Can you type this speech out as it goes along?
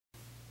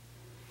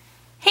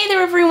Hey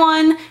there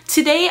everyone!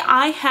 Today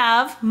I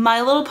have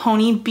My Little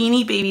Pony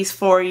Beanie Babies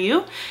for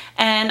you,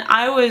 and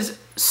I was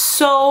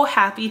so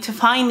happy to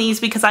find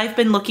these because I've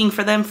been looking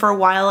for them for a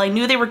while. I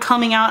knew they were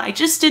coming out, I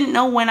just didn't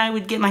know when I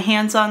would get my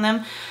hands on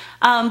them.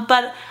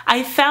 But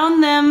I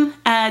found them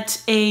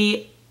at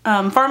a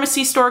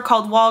pharmacy store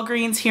called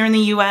Walgreens here in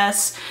the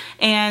US,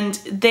 and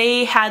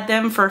they had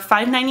them for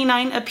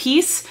 $5.99 a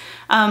piece.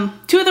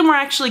 Two of them were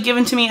actually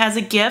given to me as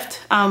a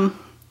gift.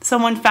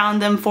 Someone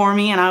found them for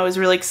me and I was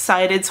really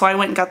excited, so I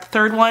went and got the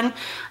third one.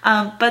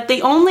 But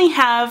they only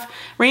have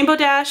Rainbow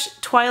Dash,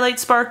 Twilight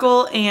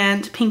Sparkle,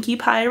 and Pinkie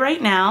Pie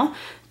right now.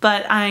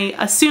 But I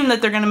assume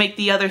that they're going to make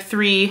the other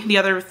three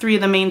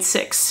of the main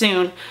six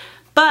soon.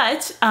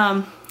 But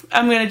I'm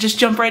going to just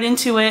jump right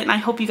into it, and I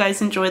hope you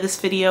guys enjoy this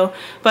video.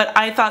 But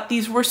I thought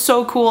these were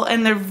so cool,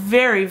 and they're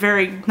very,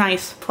 very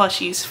nice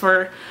plushies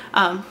for,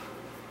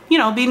 you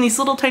know, being these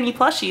little tiny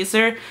plushies.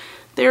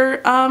 They're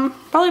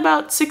probably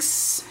about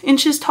 6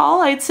 inches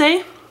tall, I'd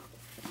say.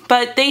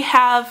 But they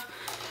have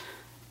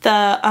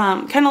the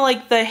kind of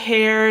like the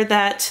hair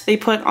that they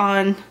put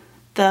on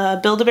the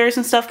Build-A-Bears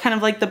and stuff, kind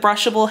of like the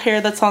brushable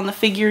hair that's on the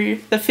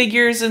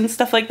figures and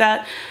stuff like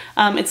that.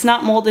 It's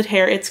not molded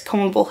hair, it's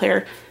combable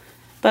hair.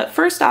 But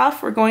first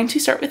off, we're going to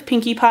start with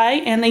Pinkie Pie,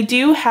 and they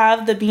do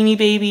have the Beanie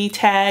Baby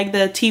tag,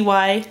 the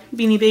TY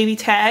Beanie Baby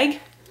tag.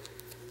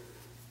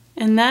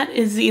 And that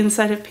is the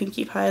inside of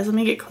Pinkie Pie's. Let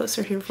me get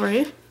closer here for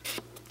you.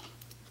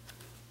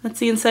 That's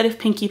the inside of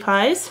Pinkie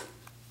Pie's.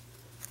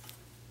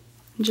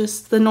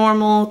 Just the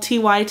normal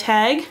TY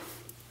tag.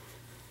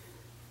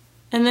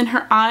 And then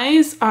her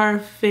eyes are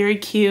very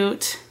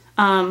cute.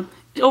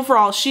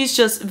 Overall, she's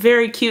just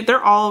very cute.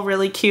 They're all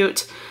really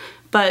cute.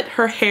 But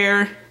her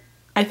hair,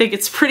 I think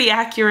it's pretty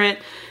accurate.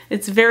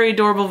 It's very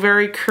adorable,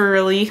 very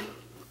curly.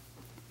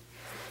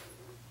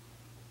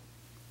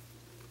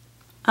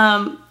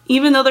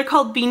 Even though they're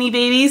called Beanie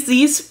Babies,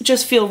 these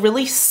just feel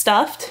really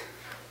stuffed.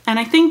 And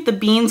I think the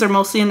beans are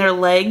mostly in their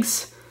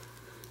legs,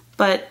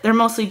 but they're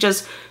mostly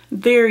just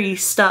very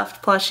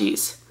stuffed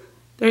plushies.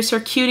 There's her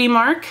cutie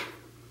mark,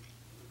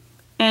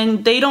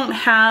 and they don't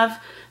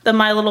have the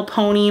My Little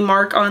Pony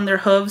mark on their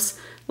hooves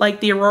like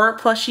the Aurora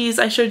plushies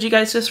I showed you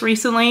guys just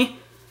recently.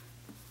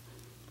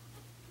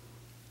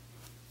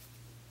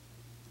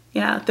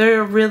 Yeah,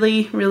 they're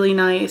really, really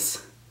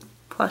nice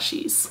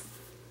plushies.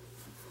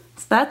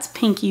 So that's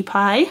Pinkie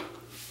Pie.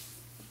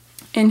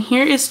 And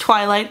here is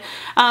Twilight.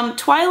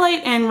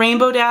 Twilight and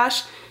Rainbow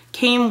Dash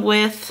came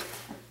with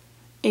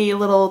a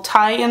little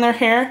tie in their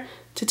hair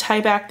to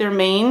tie back their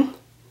mane.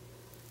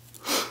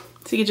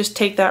 So you can just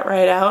take that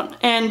right out.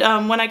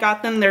 And when I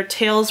got them, their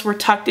tails were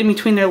tucked in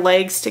between their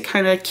legs to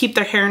kind of keep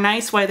their hair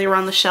nice while they were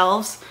on the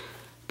shelves.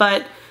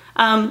 But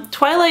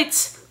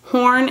Twilight's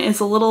horn is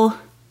a little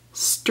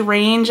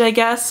strange, I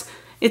guess.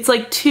 It's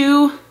like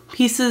two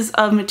pieces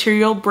of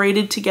material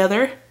braided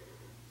together.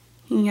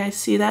 Can you guys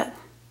see that?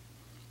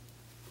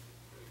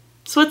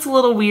 So it's a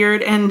little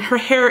weird, and her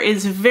hair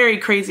is very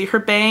crazy. Her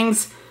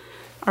bangs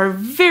are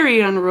very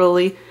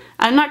unruly.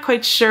 I'm not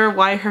quite sure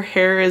why her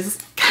hair is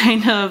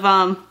kind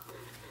of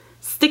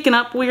sticking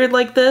up weird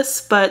like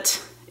this,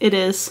 but it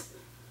is.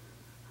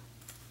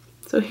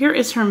 So here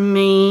is her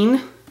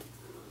mane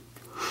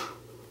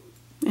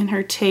and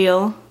her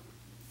tail.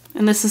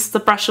 And this is the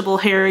brushable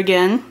hair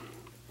again.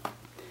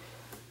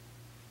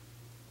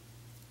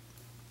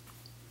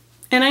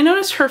 And I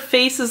noticed her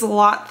face is a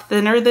lot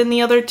thinner than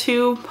the other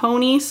two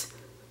ponies.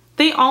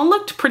 They all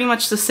looked pretty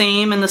much the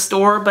same in the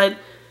store, but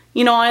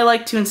you know, I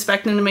like to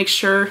inspect them to make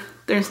sure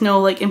there's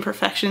no like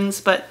imperfections.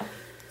 But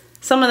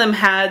some of them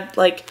had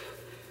like,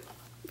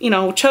 you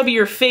know,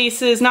 chubbier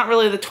faces, not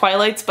really the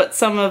Twilights, but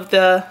some of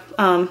the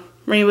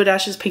Rainbow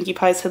Dash's Pinkie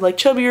Pies had like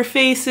chubbier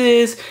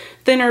faces,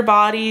 thinner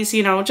bodies,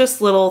 you know, just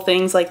little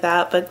things like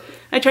that. But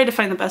I tried to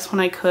find the best one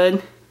I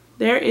could.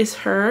 There is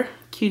her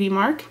cutie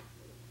mark.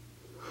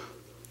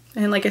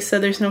 And like I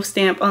said, there's no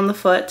stamp on the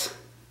foot.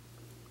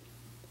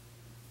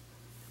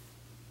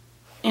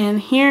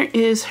 And here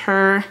is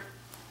her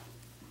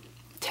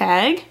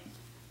tag. It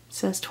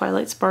says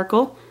Twilight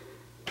Sparkle.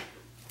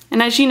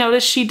 And as you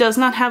notice, she does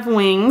not have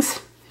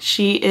wings.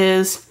 She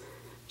is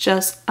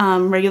just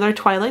regular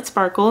Twilight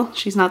Sparkle.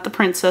 She's not the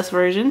princess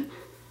version.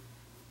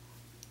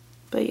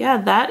 But yeah,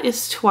 that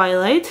is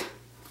Twilight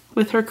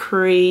with her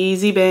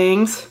crazy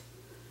bangs.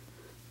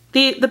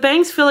 The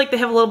bangs feel like they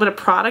have a little bit of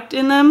product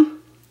in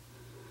them,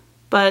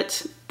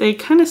 but they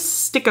kind of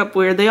stick up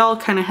weird. They all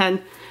kind of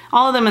had,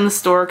 all of them in the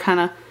store kind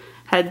of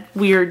had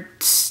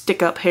weird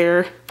stick up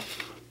hair.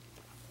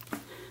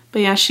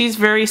 But yeah, she's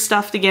very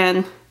stuffed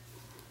again.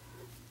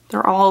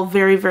 They're all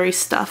very, very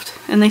stuffed.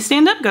 And they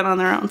stand up good on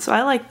their own, so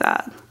I like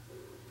that.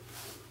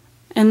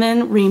 And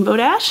then Rainbow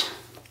Dash.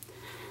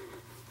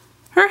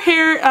 Her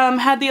hair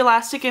had the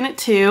elastic in it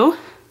too.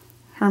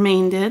 Her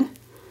mane did.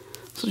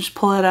 So just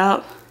pull it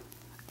out.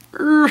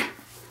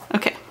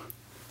 Okay.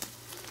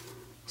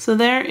 So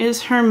there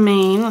is her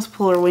mane. Let's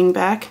pull her wing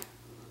back.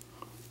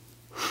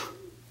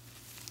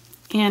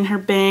 And her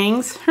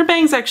bangs. Her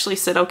bangs actually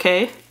sit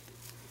okay.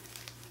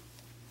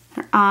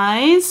 Her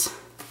eyes.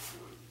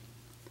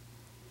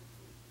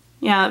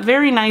 Yeah,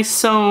 very nice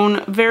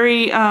sewn,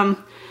 very,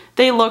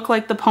 they look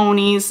like the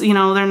ponies, you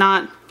know, they're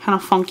not kind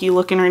of funky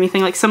looking or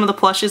anything like some of the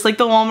plushes, like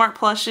the Walmart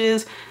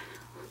plushes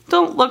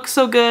don't look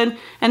so good.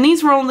 And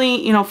these were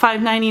only, you know,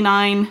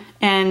 $5.99,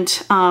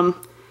 and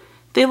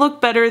they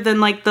look better than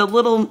like the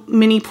little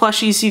mini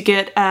plushies you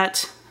get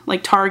at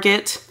like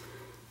Target.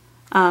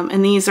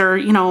 And these are,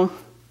 you know,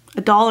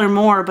 $1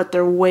 more, but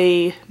they're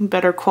way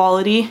better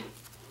quality.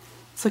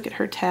 Let's look at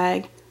her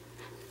tag. It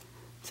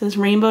says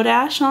Rainbow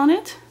Dash on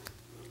it.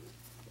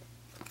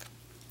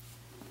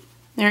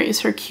 There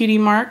is her cutie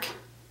mark.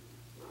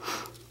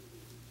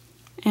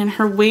 And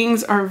her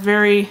wings are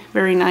very,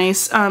 very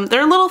nice.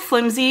 They're a little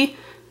flimsy,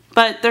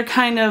 but they're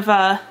kind of,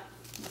 let's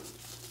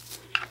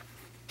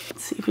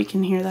see if we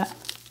can hear that.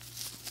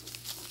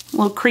 A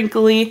little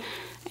crinkly,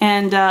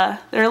 and they're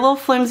a little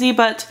flimsy,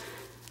 but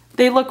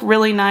they look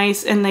really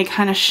nice, and they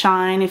kind of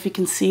shine, if you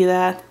can see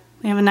that.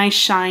 They have a nice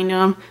shine to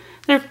them.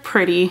 They're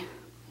pretty,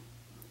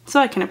 so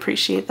I can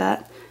appreciate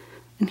that.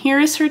 And here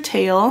is her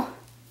tail.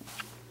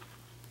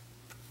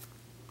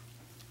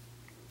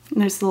 And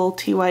there's the little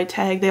TY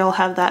tag. They all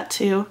have that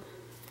too.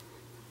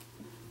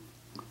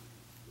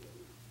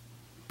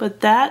 But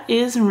that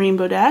is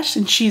Rainbow Dash,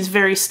 and she's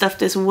very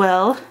stuffed as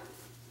well.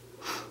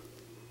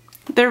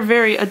 They're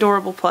very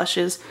adorable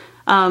plushes.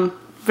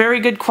 Very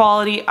good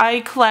quality.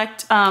 I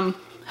collect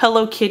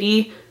Hello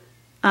Kitty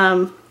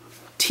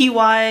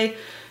TY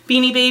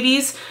Beanie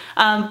Babies,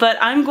 but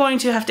I'm going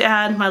to have to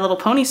add My Little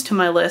Ponies to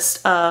my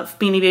list of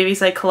Beanie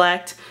Babies I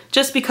collect,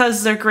 just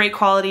because they're great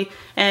quality,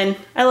 and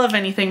I love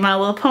anything My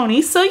Little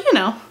Pony, so you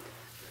know.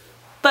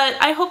 But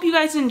I hope you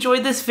guys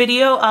enjoyed this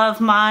video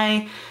of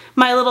My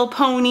Little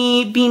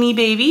Pony Beanie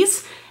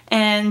Babies,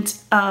 and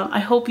I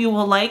hope you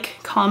will like,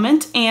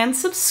 comment, and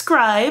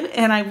subscribe,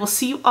 and I will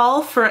see you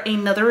all for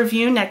another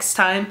review next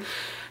time.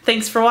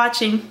 Thanks for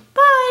watching.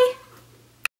 Bye!